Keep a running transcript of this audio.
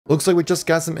Looks like we just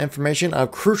got some information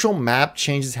of crucial map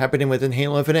changes happening within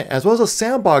Halo Infinite, as well as a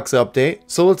Sandbox update,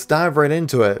 so let's dive right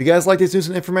into it. If you guys like these news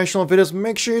and informational videos,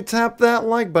 make sure you tap that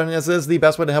like button, as it is the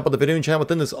best way to help with the video channel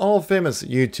within this all-famous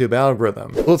YouTube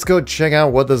algorithm. Let's go check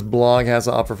out what this blog has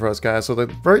to offer for us, guys. So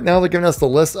right now they're giving us the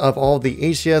list of all the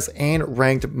HCS and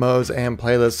ranked modes and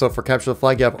playlists. So for Capture the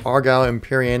Flag, you have Argyle,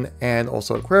 Empyrean, and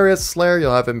also Aquarius. Slayer,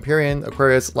 you'll have Empyrean,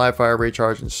 Aquarius, Live Fire,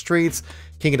 Recharge, and Streets.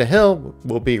 King of the Hill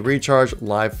will be Recharge,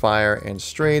 Live Fire, and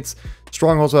Streets.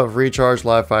 Strongholds will have Recharge,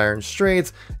 Live Fire, and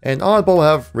Streets. And Audible will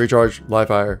have Recharge, Live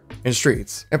Fire, and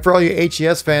Streets. And for all you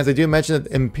HES fans, they do mention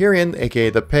that Empyrean,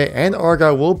 aka the Pit, and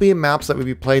Argyle will be maps that will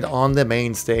be played on the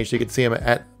main stage. So you can see them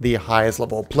at the highest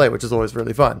level of play, which is always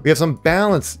really fun. We have some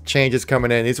balance changes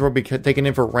coming in. These will be taken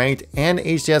in for ranked and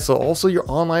HCS. So also your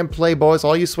online play, boys.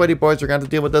 All you sweaty boys are going to have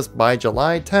to deal with this by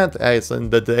July 10th, as in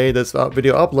the day this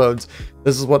video uploads.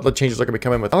 This is what the changes are going to be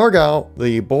coming with Argyle.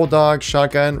 The Bulldog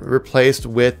shotgun replaced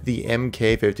with the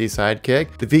MK50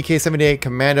 sidekick. The VK78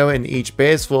 commando in each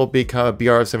base will become a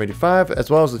BR75, as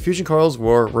well as the fusion coils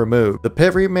were removed. The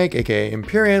Pit remake, aka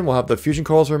Empyrean, will have the fusion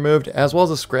coils removed, as well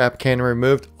as the scrap cannon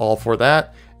removed, all for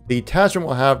that. The attachment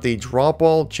will have the drop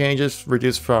wall changes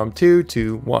reduced from 2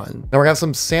 to 1. Now we're gonna have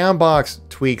some Sandbox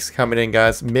tweaks coming in,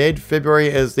 guys. Mid-February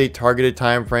is the targeted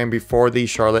time frame before the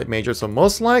Charlotte Major, so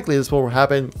most likely this will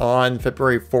happen on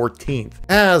February 14th.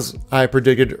 As I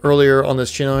predicted earlier on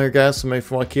this channel here, guys, so if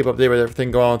you want to keep updated with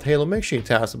everything going on with Halo, make sure you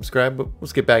tap subscribe, but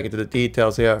let's get back into the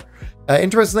details here.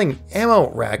 Interesting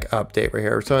ammo rack update right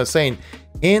here. So it's saying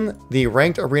in the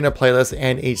ranked arena playlist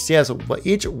and HCS,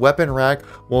 each weapon rack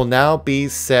will now be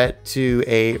set to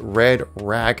a red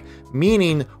rack,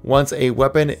 meaning once a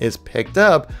weapon is picked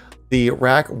up, the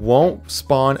rack won't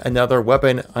spawn another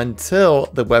weapon until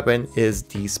the weapon is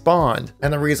despawned.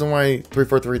 And the reason why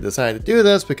 343 decided to do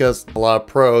this, because a lot of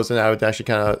pros, and I would actually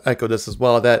kind of echo this as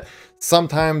well, that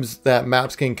sometimes that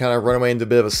maps can kind of run away into a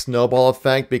bit of a snowball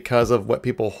effect because of what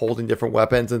people holding different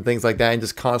weapons and things like that, and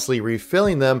just constantly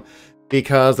refilling them,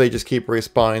 because they just keep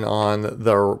respawning on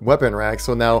their weapon rack.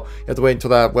 So now you have to wait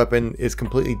until that weapon is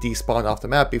completely despawned off the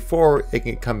map before it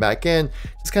can come back in.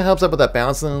 This kind of helps out with that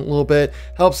balancing a little bit.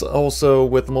 Helps also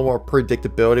with a little more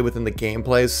predictability within the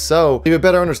gameplay. So you have a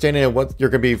better understanding of what you're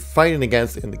going to be fighting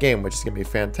against in the game, which is going to be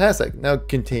fantastic. Now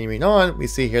continuing on, we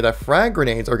see here that frag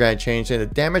grenades are going to change and the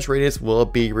damage radius will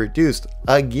be reduced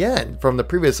again from the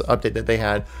previous update that they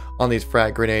had on these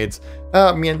frag grenades.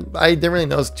 I mean, I didn't really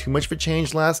notice too much of a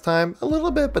change last time. A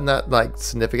little bit, but not like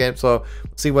significant. So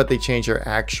let's see what they change here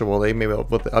actually. Maybe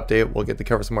with the update, we'll get to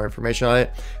cover some more information on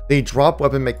it. The drop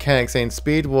weapon mechanics, saying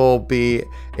speed will be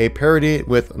a parity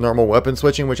with normal weapon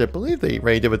switching, which I believe they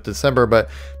already did with December, but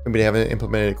maybe they haven't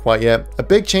implemented it quite yet. A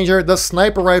big change here, the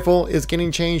sniper rifle is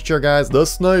getting changed here, guys. The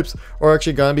snipes are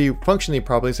actually going to be functioning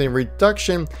properly, saying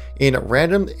reduction in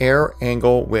random air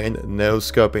angle when no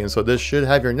scoping. So this should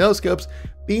have your no scopes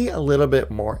be a little bit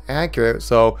more accurate.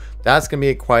 So that's gonna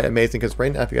be quite amazing, because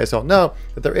right now, if you guys don't know,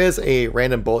 that there is a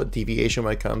random bullet deviation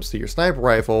when it comes to your sniper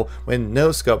rifle when no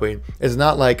scoping. It's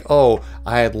not like, oh,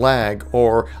 I had lag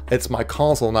or it's my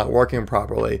console not working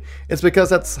properly. It's because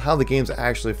that's how the game's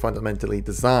actually fundamentally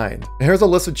designed. And here's a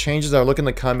list of changes that are looking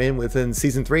to come in within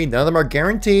season 3. None of them are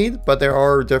guaranteed, but they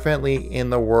are definitely in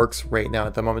the works right now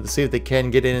at the moment to see if they can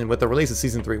get in with the release of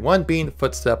season 3. One being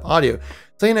footstep audio.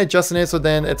 Saying adjusting it so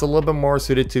then it's a little bit more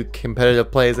suited to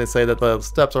competitive plays. They say that the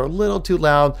steps are a little too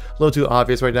loud, a little too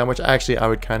obvious right now, which actually I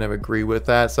would kind of agree with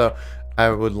that. So I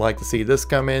would like to see this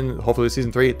come in, hopefully with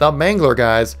season 3. The Mangler,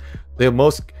 guys, the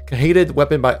most hated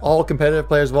weapon by all competitive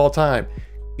players of all time,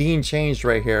 being changed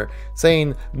right here,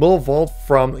 saying will vault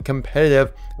from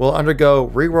competitive, will undergo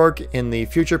rework in the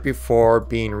future before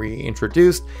being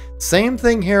reintroduced. Same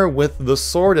thing here with the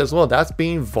sword as well. That's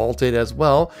being vaulted as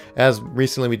well. As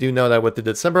recently we do know that with the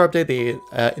December update, they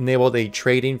enabled a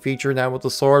trading feature now with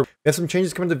the sword. We have some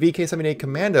changes coming to VK78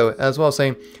 Commando as well,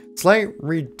 saying slight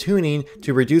retuning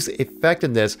to reduce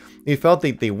effectiveness. We felt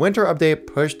that the winter update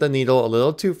pushed the needle a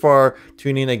little too far,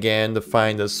 tuning again to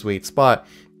find the sweet spot.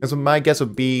 And so my guess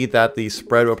would be that the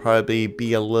spread will probably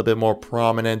be a little bit more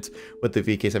prominent with the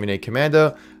VK78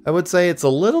 Commando. I would say it's a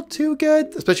little too good,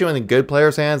 especially when the good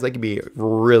players' hands. They can be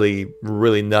really,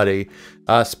 really nutty.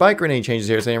 Spike grenade changes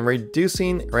here, saying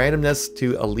reducing randomness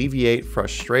to alleviate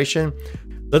frustration.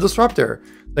 The Disruptor,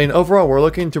 saying overall we're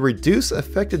looking to reduce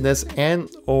effectiveness and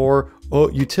or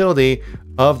utility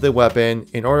of the weapon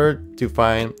in order to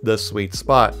find the sweet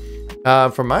spot.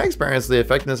 From my experience, the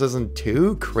effectiveness isn't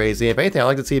too crazy. If anything, I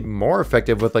like to see it more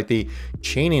effective with like the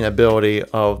chaining ability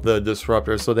of the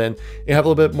Disruptor. So then you have a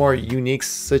little bit more unique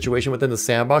situation within the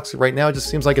Sandbox. Right now, it just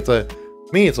seems like it's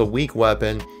a weak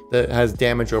weapon that has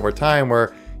damage over time,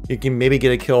 where you can maybe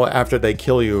get a kill after they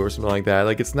kill you or something like that.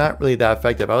 Like, it's not really that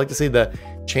effective. I like to see the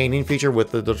chaining feature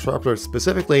with the disruptor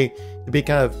specifically to be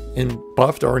kind of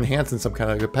buffed or enhanced in some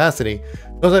kind of capacity.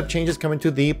 Those have changes coming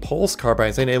to the pulse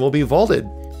carbine, saying it will be vaulted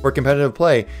for competitive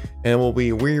play and it will be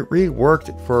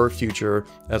reworked for future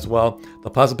as well.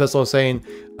 The plasma pistol is saying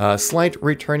slight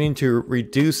returning to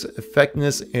reduce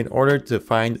effectiveness in order to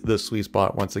find the sweet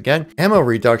spot once again. Ammo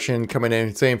reduction coming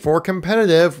in saying for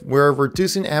competitive, we're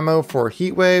reducing ammo for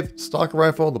Heatwave, Stalker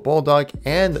Rifle, the Bulldog,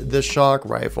 and the Shock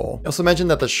Rifle. He also mentioned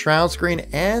that the Shroud Screen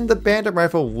and the Bandit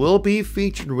Rifle will be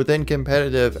featured within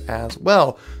competitive as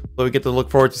well. So we get to look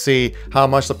forward to see how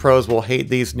much the pros will hate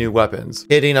these new weapons.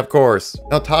 Hitting, of course.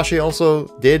 Now, Tashi also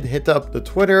did hit up the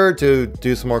Twitter to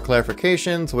do some more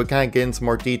clarification, so we kind of get into some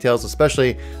more details,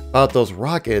 especially about those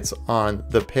rockets on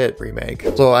the Pit remake.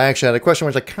 So I actually had a question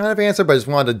which I kind of answered, but I just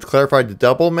wanted to clarify to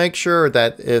double make sure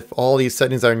that if all these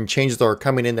settings and changes that are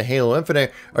coming into Halo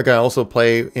Infinite are going to also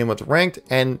play in with ranked,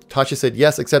 and Tashi said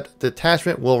yes, except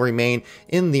detachment will remain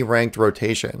in the ranked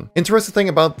rotation. Interesting thing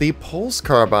about the Pulse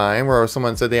Carbine, where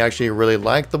someone said they actually really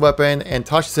liked the weapon, and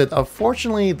Tashi said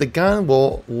unfortunately the gun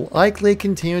will likely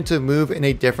continue to move in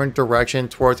a different direction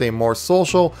towards a more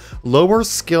social, lower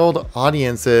skilled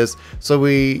audiences, so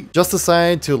we just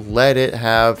decided to let it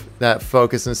have that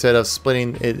focus instead of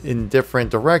splitting it in different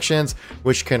directions,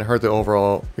 which can hurt the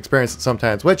overall experience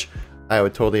sometimes, which I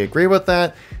would totally agree with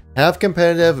that. Have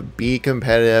competitive, be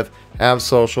competitive, have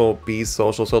social, be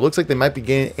social. So it looks like they might be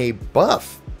getting a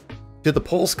buff to the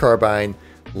Pulse Carbine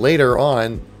later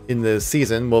on in the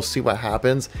season. We'll see what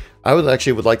happens. I would like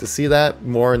to see that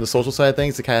more in the social side of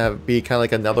things, to kind of be kind of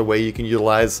like another way you can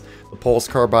utilize the Pulse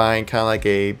Carbine, kind of like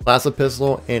a plasma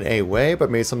pistol in a way, but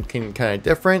maybe something kind of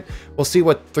different. We'll see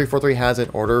what 343 has in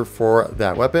order for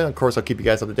that weapon. Of course, I'll keep you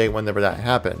guys up to date whenever that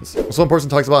happens. Also, one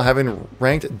person talks about having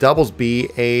ranked doubles be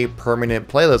a permanent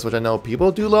playlist, which I know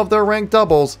people do love their ranked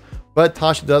doubles. But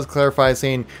Tasha does clarify,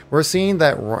 saying we're seeing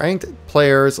that ranked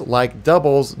players like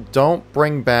doubles don't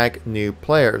bring back new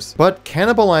players, but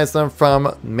cannibalize them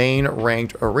from main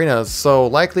ranked arenas, so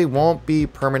likely won't be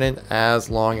permanent as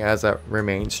long as that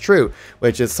remains true,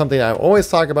 which is something I always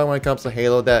talk about when it comes to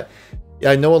Halo, that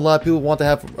I know a lot of people want to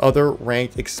have other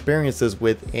ranked experiences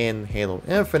within Halo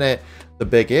Infinite. The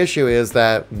big issue is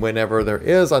that whenever there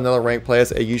is another ranked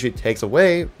place, it usually takes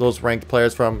away those ranked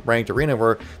players from ranked arena,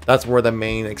 where that's where the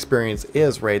main experience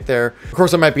is right there. Of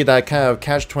course, there might be that kind of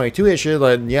catch-22 issue,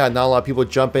 like, yeah, not a lot of people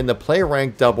jump in to play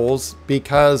ranked doubles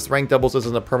because ranked doubles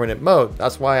isn't a permanent mode.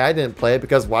 That's why I didn't play it,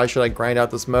 because why should I grind out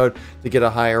this mode to get a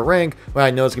higher rank when I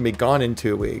know it's gonna be gone in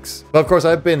 2 weeks? But of course,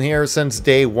 I've been here since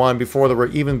day one,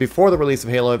 even before the release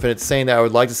of Halo Infinite, saying that I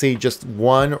would like to see just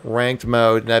one ranked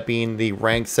mode, and that being the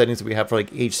ranked settings that we have for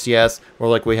like HCS, or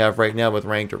like we have right now with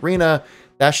ranked arena.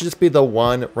 That should just be the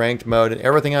one ranked mode, and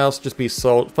everything else just be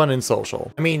fun and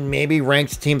social. I mean, maybe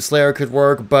ranked Team Slayer could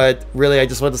work, but really I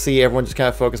just want to see everyone just kind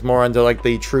of focus more on like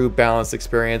the true balanced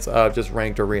experience of just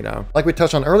ranked arena. Like we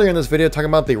touched on earlier in this video, talking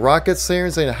about the rockets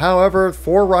here, saying however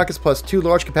 4 rockets plus 2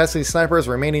 large capacity snipers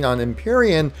remaining on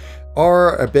Empyrean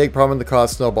are a big problem to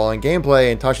cause snowballing gameplay,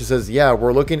 and Tasha says yeah,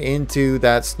 we're looking into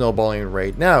that snowballing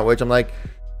right now, which I'm like,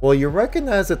 well, you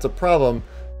recognize it's a problem.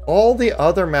 All the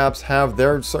other maps have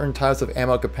their certain types of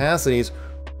ammo capacities.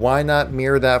 Why not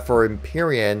mirror that for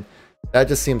Empyrean? That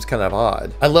just seems kind of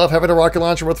odd. I love having a rocket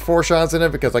launcher with 4 shots in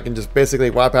it, because I can just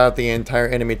basically wipe out the entire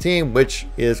enemy team, which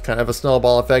is kind of a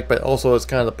snowball effect, but also is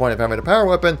kind of the point of having a power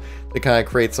weapon, to kind of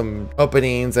create some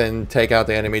openings and take out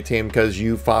the enemy team because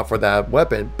you fought for that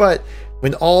weapon. But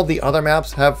when all the other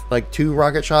maps have like 2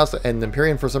 rocket shots and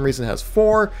Empyrean for some reason has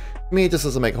 4, to me, it just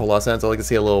doesn't make a whole lot of sense. I like to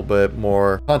see a little bit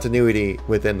more continuity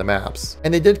within the maps.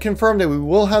 And they did confirm that we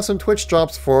will have some Twitch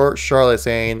drops for Charlotte,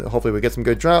 saying hopefully we get some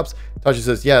good drops. Tashi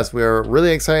says yes, we're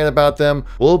really excited about them.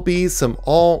 Will be some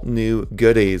all new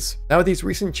goodies. Now with these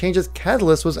recent changes,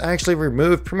 Catalyst was actually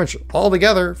removed pretty much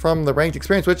altogether from the ranked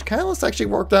experience, which Catalyst actually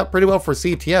worked out pretty well for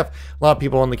CTF. A lot of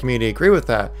people in the community agree with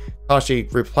that. Tashi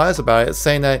replies about it,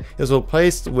 saying that it was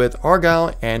replaced with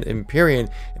Argyle and Empyrean.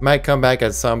 It might come back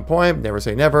at some point, never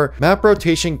say never. Map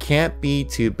rotation can't be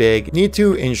too big. Need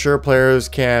to ensure players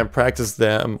can practice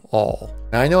them all.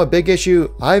 Now, I know a big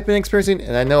issue I've been experiencing,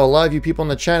 and I know a lot of you people in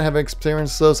the chat have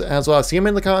experienced those as well. I see them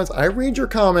in the comments. I read your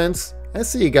comments. I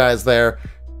see you guys there.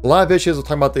 A lot of issues, we're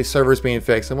talking about the servers being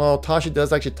fixed. And well, Tashi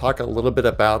does actually talk a little bit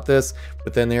about this,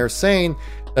 but then they're saying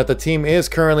that the team is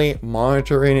currently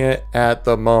monitoring it at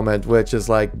the moment, which is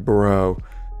like, bro,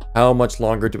 how much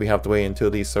longer do we have to wait until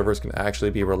these servers can actually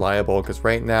be reliable? Because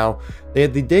right now, they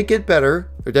did get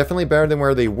better. They're definitely better than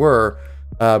where they were.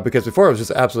 Because before it was just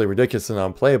absolutely ridiculous and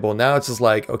unplayable. Now it's just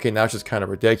like, okay, now it's just kind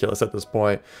of ridiculous at this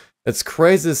point. It's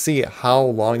crazy to see how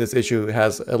long this issue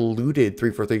has eluded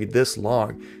 343 this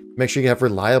long. Make sure you have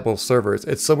reliable servers.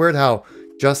 It's so weird how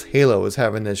just Halo is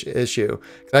having this issue.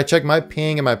 Cause I check my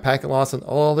ping and my packet loss in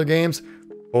all other games,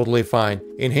 totally fine.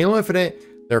 In Halo Infinite,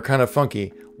 they're kind of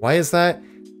funky. Why is that?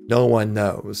 No one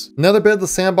knows. Another bit of the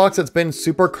sandbox that's been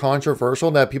super controversial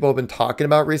that people have been talking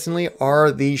about recently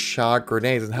are the shock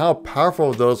grenades and how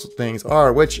powerful those things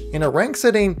are, which in a rank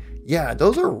setting, yeah,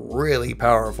 those are really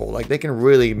powerful. Like they can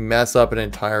really mess up an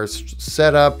entire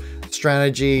setup,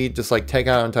 strategy, just like take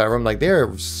out an entire room. Like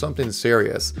they're something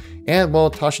serious. And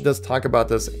well, Tasha does talk about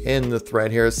this in the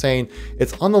thread here, saying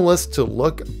it's on the list to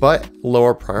look, but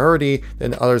lower priority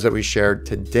than others that we shared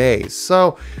today.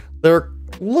 So they're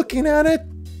looking at it,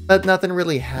 but nothing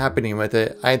really happening with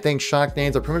it. I think shock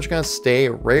grenades are pretty much gonna stay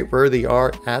right where they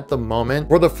are at the moment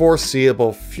for the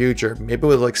foreseeable future. Maybe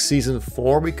with like season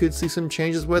 4, we could see some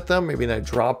changes with them. Maybe in a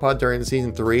drop pod during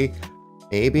season 3.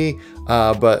 Maybe,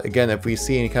 but again, if we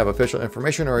see any kind of official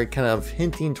information or kind of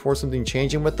hinting towards something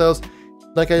changing with those,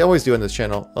 like I always do on this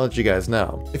channel, I'll let you guys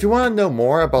know. If you want to know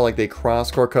more about like the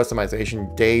cross-core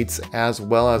customization dates, as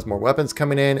well as more weapons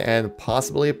coming in and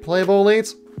possibly playable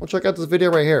elites, well, check out this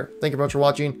video right here. Thank you very much for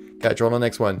watching. Catch you on the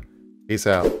next one. Peace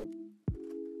out.